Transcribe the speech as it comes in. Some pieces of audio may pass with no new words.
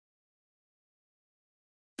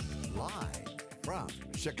Live from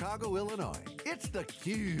Chicago, Illinois, it's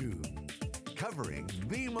theCUBE, covering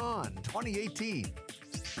VeeamON 2018.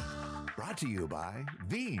 Brought to you by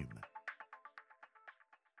Veeam.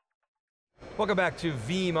 Welcome back to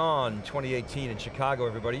VeeamON 2018 in Chicago,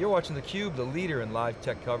 everybody. You're watching theCUBE, the leader in live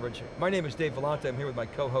tech coverage. My name is Dave Vellante. I'm here with my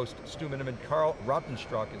co-host, Stu Miniman. Karl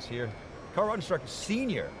Rautenstrauch is here. Karl Rautenstrauch is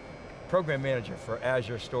Senior Program Manager for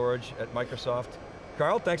Azure Storage at Microsoft.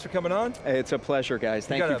 Karl, thanks for coming on. It's a pleasure, guys.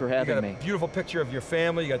 Thank you for having me. You got a beautiful picture of your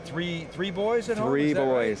family. You got three boys at home? Three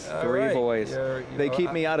boys, right? three boys. They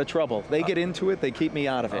keep me out of trouble. They get into it, they keep me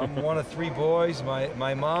out of it. I'm one of three boys.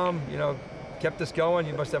 My mom, kept us going.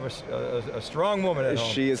 You must have a strong woman at home.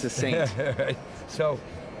 She is a saint. Right. So,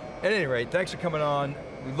 at any rate, thanks for coming on.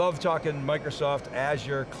 We love talking Microsoft,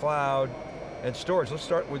 Azure, cloud, and storage. Let's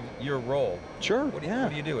start with your role. Sure, What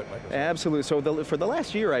do you do at Microsoft? Absolutely, so for the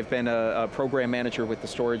last year I've been a program manager with the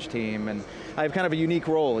storage team, and I have kind of a unique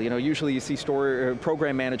role. Usually you see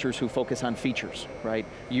program managers who focus on features, right?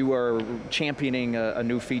 You are championing a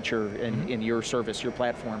new feature in your service, your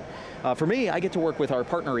platform. For me, I get to work with our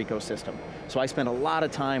partner ecosystem. So I spend a lot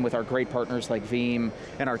of time with our great partners like Veeam,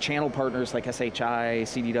 and our channel partners like SHI,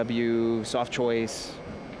 CDW, SoftChoice,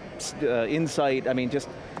 Insight. I mean,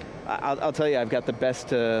 I'll tell you, I've got the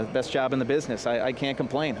best job in the business. I can't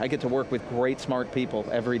complain. I get to work with great, smart people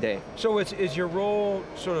every day. So is your role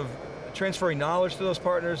sort of transferring knowledge to those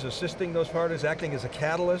partners, assisting those partners, acting as a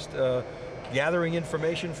catalyst, gathering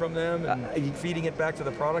information from them and feeding it back to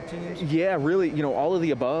the product teams? Yeah, really, all of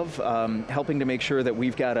the above, helping to make sure that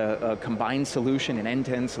we've got a combined solution, an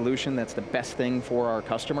end-to-end solution that's the best thing for our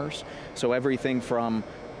customers. So everything from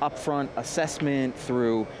upfront assessment,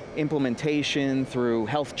 through implementation, through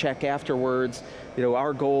health check afterwards.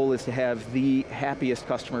 Our goal is to have the happiest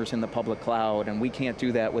customers in the public cloud, and we can't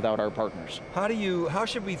do that without our partners. How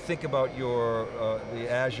should we think about the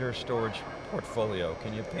Azure storage portfolio?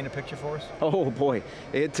 Can you paint a picture for us? Oh boy,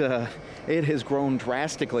 it has grown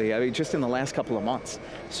drastically, just in the last couple of months.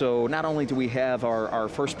 So not only do we have our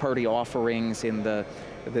first party offerings in the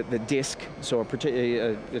disk, so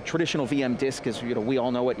a traditional VM disk is, we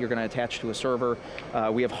all know what you're going to attach to a server.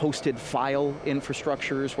 We have hosted file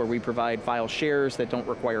infrastructures where we provide file shares that don't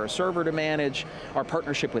require a server to manage. Our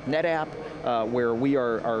partnership with NetApp, where we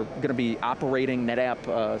are going to be operating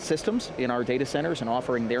NetApp systems in our data centers and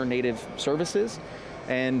offering their native services.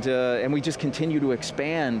 And we just continue to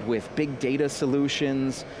expand with big data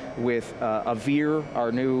solutions, with Avere,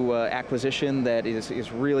 our new acquisition that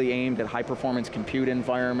is really aimed at high performance compute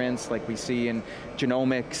environments like we see in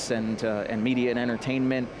genomics and media and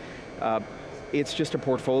entertainment. It's just a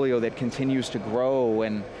portfolio that continues to grow,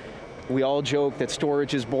 and we all joke that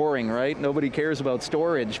storage is boring, right? Nobody cares about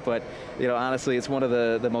storage, but honestly, it's one of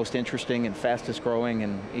the most interesting and fastest growing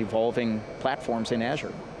and evolving platforms in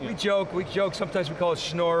Azure. We joke, sometimes we call it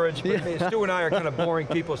snorage, but Stu and I are kind of boring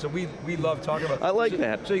people, so we love talking about it. I like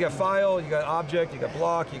that. So you got file, you got object, you got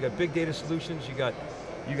block, you got big data solutions, you got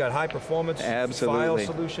high performance file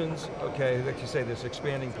solutions. Okay, like you say, this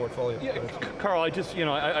expanding portfolio. Yeah, Karl,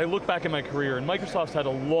 I look back in my career, and Microsoft's had a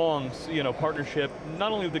long, partnership,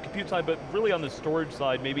 not only with the compute side, but really on the storage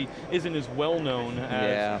side, maybe isn't as well known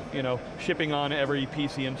as, shipping on every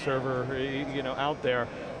PC and server, out there.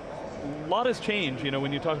 A lot has changed,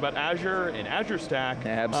 when you talk about Azure and Azure Stack.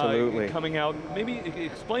 Absolutely. Coming out, maybe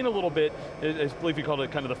explain a little bit, I believe you called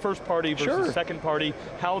it kind of the first party versus second party,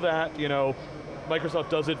 how that, Microsoft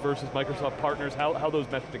does it versus Microsoft partners, how those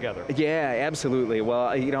mesh together. Yeah, absolutely. Well,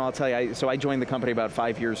 I'll tell you, so I joined the company about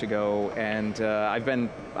 5 years ago, and I've been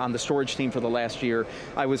on the storage team for the last year.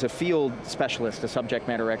 I was a field specialist, a subject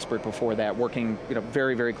matter expert before that, working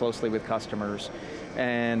very, very closely with customers.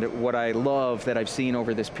 And what I love that I've seen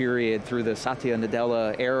over this period through the Satya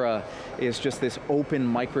Nadella era is just this open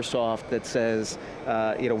Microsoft that says,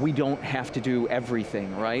 we don't have to do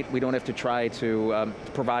everything, right? We don't have to try to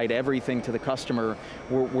provide everything to the customer.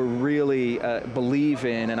 We're really believe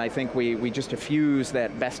in, and I think we just diffuse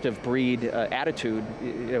that best of breed attitude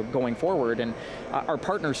going forward, and our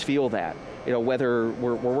partners feel that. Whether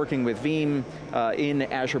we're working with Veeam in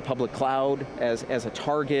Azure Public Cloud as a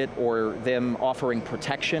target, or them offering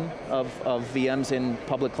protection of VMs in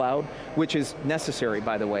public cloud, which is necessary,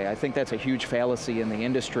 by the way. I think that's a huge fallacy in the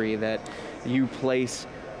industry, that you place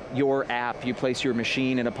your app, you place your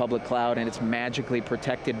machine in a public cloud and it's magically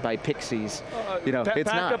protected by pixies. It's not.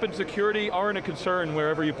 Backup and security aren't a concern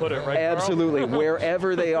wherever you put it, right, Absolutely,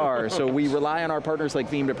 wherever they are. So we rely on our partners like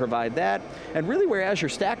Veeam to provide that. And really where Azure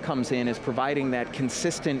Stack comes in is providing that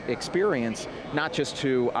consistent experience, not just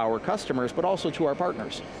to our customers, but also to our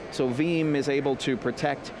partners. So Veeam is able to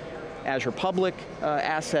protect Azure public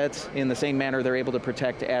assets. In the same manner, they're able to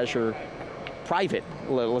protect Azure private,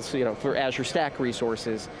 for Azure Stack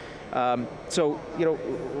resources. So,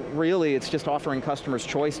 really it's just offering customers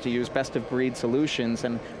choice to use best of breed solutions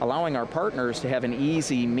and allowing our partners to have an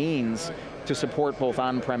easy means to support both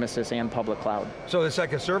on-premises and public cloud. So it's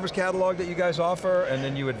like a service catalog that you guys offer, and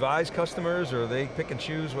then you advise customers, or they pick and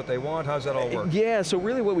choose what they want? How's that all work? Yeah, so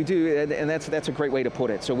really what we do, and that's a great way to put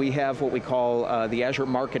it. So we have what we call the Azure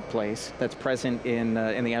Marketplace that's present in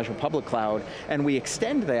the Azure Public Cloud, and we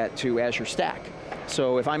extend that to Azure Stack.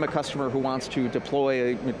 So if I'm a customer who wants to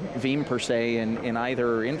deploy Veeam per se in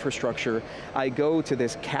either infrastructure, I go to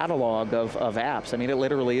this catalog of apps. I mean, it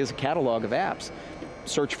literally is a catalog of apps.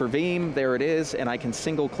 Search for Veeam, there it is, and I can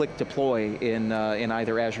single-click deploy in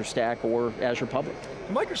either Azure Stack or Azure Public.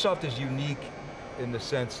 Microsoft is unique in the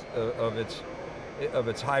sense of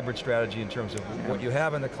its hybrid strategy in terms of what you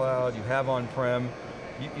have in the cloud, you have on-prem.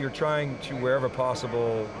 You're trying to, wherever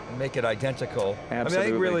possible, make it identical. Absolutely. I mean, I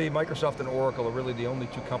think really Microsoft and Oracle are really the only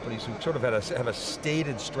two companies who sort of have a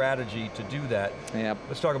stated strategy to do that. Yep.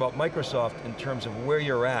 Let's talk about Microsoft in terms of where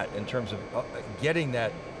you're at, in terms of getting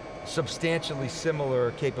that substantially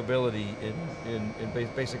similar capability in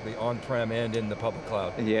basically on-prem and in the public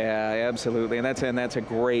cloud. Yeah, absolutely, and that's a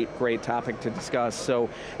great topic to discuss. So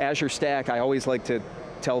Azure Stack, I always like to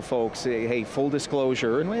tell folks, hey, full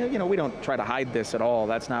disclosure, and we don't try to hide this at all,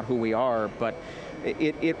 that's not who we are, but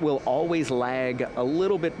it will always lag a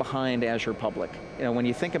little bit behind Azure Public. When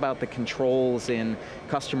you think about the controls in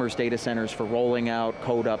customers' data centers for rolling out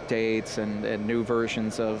code updates and new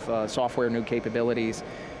versions of software, new capabilities,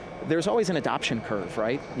 there's always an adoption curve,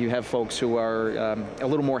 right? You have folks who are a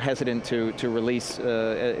little more hesitant to release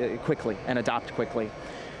quickly and adopt quickly.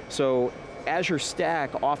 So Azure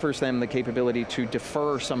Stack offers them the capability to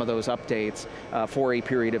defer some of those updates for a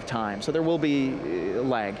period of time. So there will be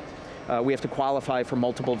lag. We have to qualify for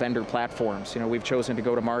multiple vendor platforms. We've chosen to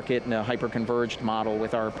go to market in a hyper-converged model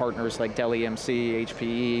with our partners like Dell EMC,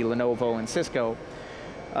 HPE, Lenovo, and Cisco.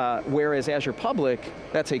 Whereas Azure Public,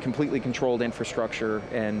 that's a completely controlled infrastructure,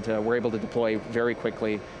 and we're able to deploy very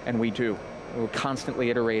quickly, and we do. We're constantly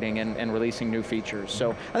iterating and releasing new features.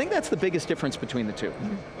 So I think that's the biggest difference between the two.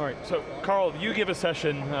 All right, so Karl, you give a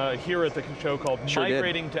session here at the show called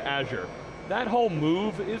Migrating to Azure. That whole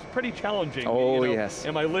move is pretty challenging. Oh, yes.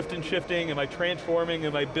 Am I lift and shifting? Am I transforming?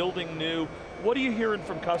 Am I building new? What are you hearing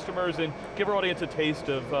from customers, and give our audience a taste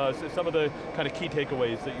of some of the kind of key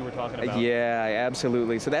takeaways that you were talking about? Yeah,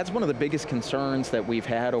 absolutely. So that's one of the biggest concerns that we've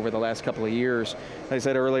had over the last couple of years. As I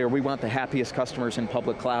said earlier, we want the happiest customers in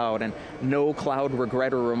public cloud and no cloud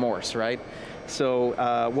regret or remorse, right? So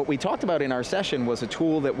what we talked about in our session was a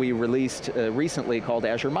tool that we released recently called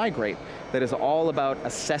Azure Migrate, that is all about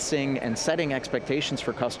assessing and setting expectations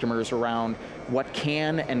for customers around what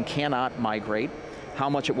can and cannot migrate, how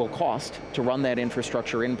much it will cost to run that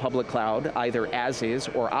infrastructure in public cloud, either as is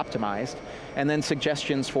or optimized, and then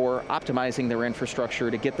suggestions for optimizing their infrastructure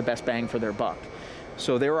to get the best bang for their buck.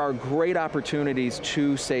 So there are great opportunities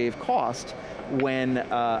to save cost when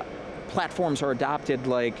platforms are adopted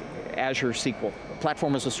like Azure SQL,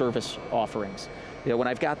 platform as a service offerings. When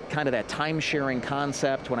I've got kind of that time-sharing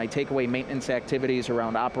concept, when I take away maintenance activities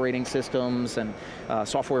around operating systems and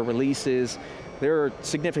software releases, there are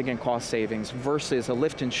significant cost savings versus a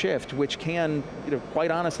lift and shift, which can, quite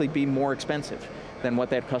honestly, be more expensive than what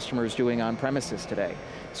that customer is doing on premises today.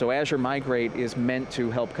 So Azure Migrate is meant to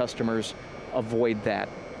help customers avoid that.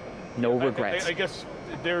 No regrets. I guess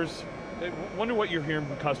I wonder what you're hearing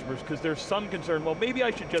from customers, because there's some concern, well, maybe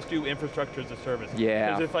I should just do infrastructure as a service.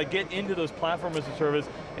 Yeah. Because if I get into those platform as a service,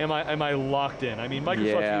 am I locked in? I mean,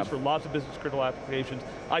 Microsoft's used for lots of business critical applications.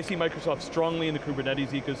 I see Microsoft strongly in the Kubernetes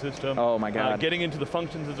ecosystem. Oh my God. Getting into the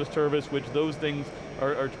functions as a service, which those things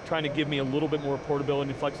are trying to give me a little bit more portability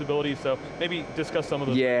and flexibility, so maybe discuss some of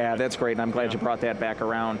those. Yeah, that's great, and I'm glad you brought that back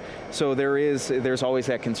around. So there's always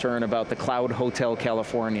that concern about the Cloud Hotel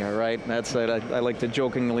California, right? That's what I like to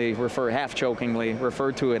jokingly half-jokingly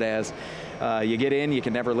refer to it as. You get in, you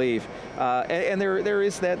can never leave. And there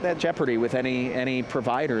is that jeopardy with any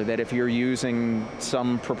provider, that if you're using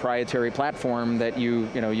some proprietary platform that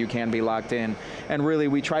you can be locked in. And really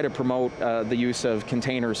we try to promote the use of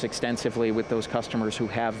containers extensively with those customers who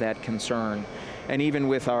have that concern. And even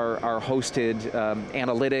with our hosted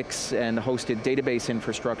analytics and hosted database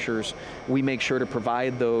infrastructures, we make sure to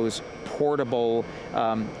provide those portable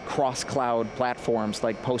cross-cloud platforms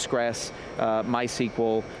like Postgres,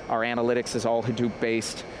 MySQL. Our analytics is all Hadoop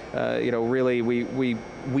based. Really,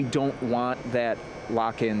 we don't want that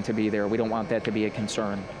lock-in to be there. We don't want that to be a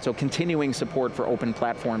concern. So continuing support for open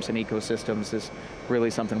platforms and ecosystems is really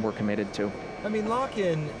something we're committed to. I mean,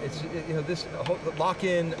 lock-in, it's, you know, this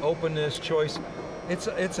lock-in, openness, choice, it's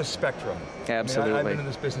a spectrum. Absolutely. I mean, I've been in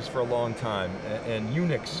this business for a long time, and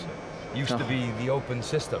Unix used to be the open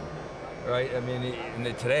system, right? I mean,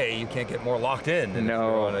 today you can't get more locked in than if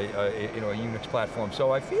you're on a Unix platform.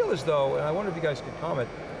 So I feel as though, and I wonder if you guys could comment,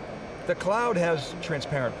 the cloud has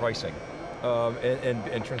transparent pricing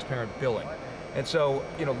and transparent billing. And so,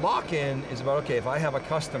 you know, lock-in is about, okay, if I have a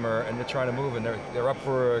customer and they're trying to move and they're up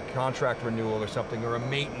for a contract renewal or something, or a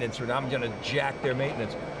maintenance, or I'm going to jack their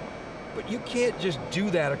maintenance. But you can't just do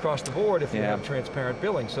that across the board if you have transparent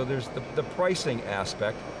billing. So there's the pricing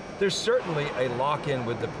aspect. There's certainly a lock-in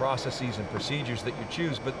with the processes and procedures that you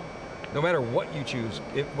choose, but no matter what you choose,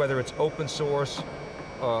 whether it's open source,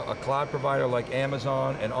 a cloud provider like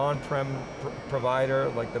Amazon, an on-prem provider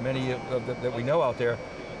like the many that we know out there,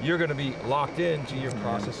 you're going to be locked into your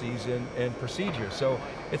processes and procedures. So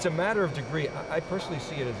it's a matter of degree. I personally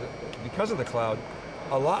see it as, because of the cloud,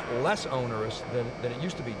 a lot less onerous than it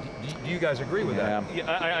used to be. Do you guys agree with that?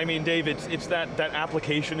 Yeah, I mean, Dave, it's that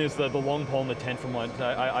application is the long pole in the tent from what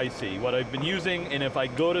I see. What I've been using, and if I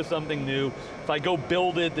go to something new, if I go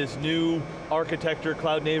build it, this new architecture,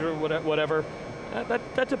 cloud native, whatever,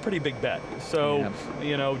 that's a pretty big bet. So,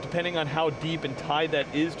 you know, depending on how deep and tied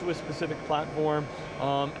that is to a specific platform,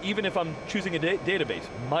 even if I'm choosing a database,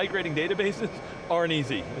 migrating databases aren't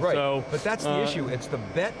easy. Right, so, but that's the issue. It's the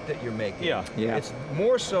bet that you're making. Yeah. It's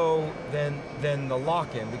more so than the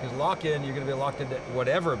lock-in, because lock-in, you're going to be locked into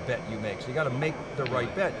whatever bet you make, so you got to make the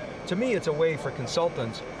right bet. To me, it's a way for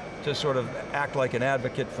consultants to sort of act like an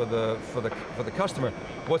advocate for the customer.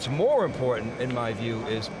 What's more important, in my view,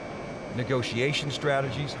 is negotiation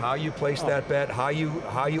strategies, how you place that bet, how you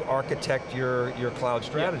architect your cloud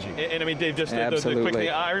strategy. Yeah. And I mean, Dave, just the quick thing,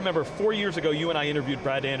 I remember 4 years ago, you and I interviewed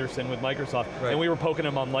Brad Anderson with Microsoft, and we were poking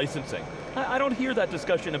him on licensing. I don't hear that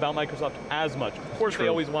discussion about Microsoft as much. Of course, they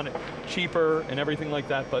always want it cheaper and everything like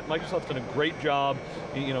that, but Microsoft's done a great job,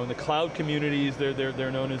 you know, in the cloud communities,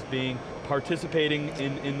 they're known as being participating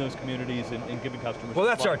in those communities and giving customers. Well,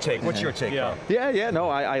 that's our take. What's your take, Carl? No,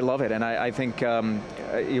 I love it, and I think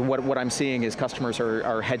what I'm seeing is customers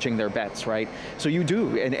are hedging their bets, right? So you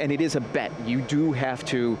do, and it is a bet. You do have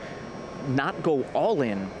to not go all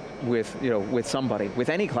in with somebody, with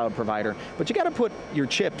any cloud provider, but you got to put your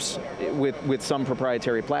chips with some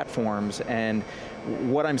proprietary platforms, and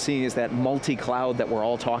what I'm seeing is that multi-cloud that we're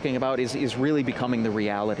all talking about is really becoming the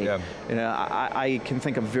reality. Yeah. You know, I can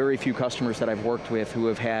think of very few customers that I've worked with who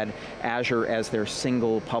have had Azure as their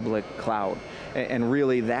single public cloud. And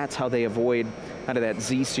really that's how they avoid kind of that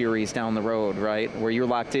Z series down the road, right? Where you're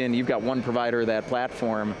locked in, you've got one provider of that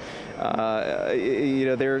platform. You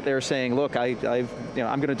know, they're saying, look, I'm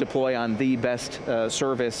going to deploy on the best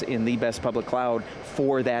service in the best public cloud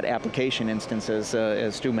for that application instance, as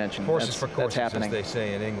Stu mentioned. Horses for courses, as they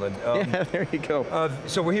say in England. Yeah, there you go.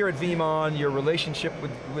 So we're here at VeeamON, your relationship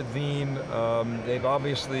with Veeam. They've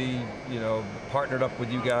obviously, partnered up with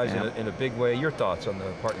you guys in a big way. Your thoughts on the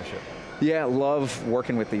partnership? Yeah, love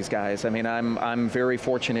working with these guys. I mean, I'm very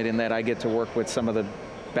fortunate in that I get to work with some of the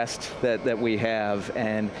best that we have,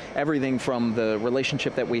 and everything from the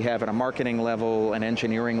relationship that we have at a marketing level, an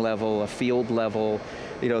engineering level, a field level,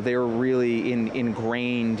 they're really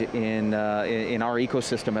ingrained in our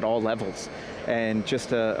ecosystem at all levels. And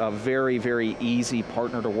just a very, very easy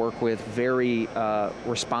partner to work with, very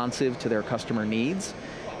responsive to their customer needs.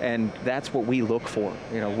 And that's what we look for.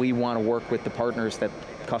 We want to work with the partners that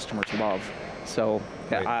customers love. So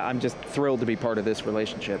I'm just thrilled to be part of this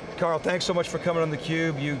relationship. Karl, thanks so much for coming on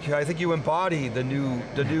theCUBE. I think you embody the new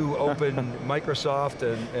open Microsoft,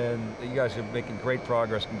 and you guys are making great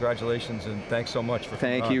progress. Congratulations, and thanks so much for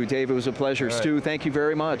coming on. Thank you, Dave, it was a pleasure. Right. Stu, thank you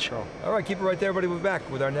very much. All right, keep it right there, everybody. We'll be back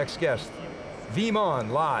with our next guest.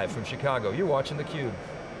 VeeamON, live from Chicago. You're watching theCUBE.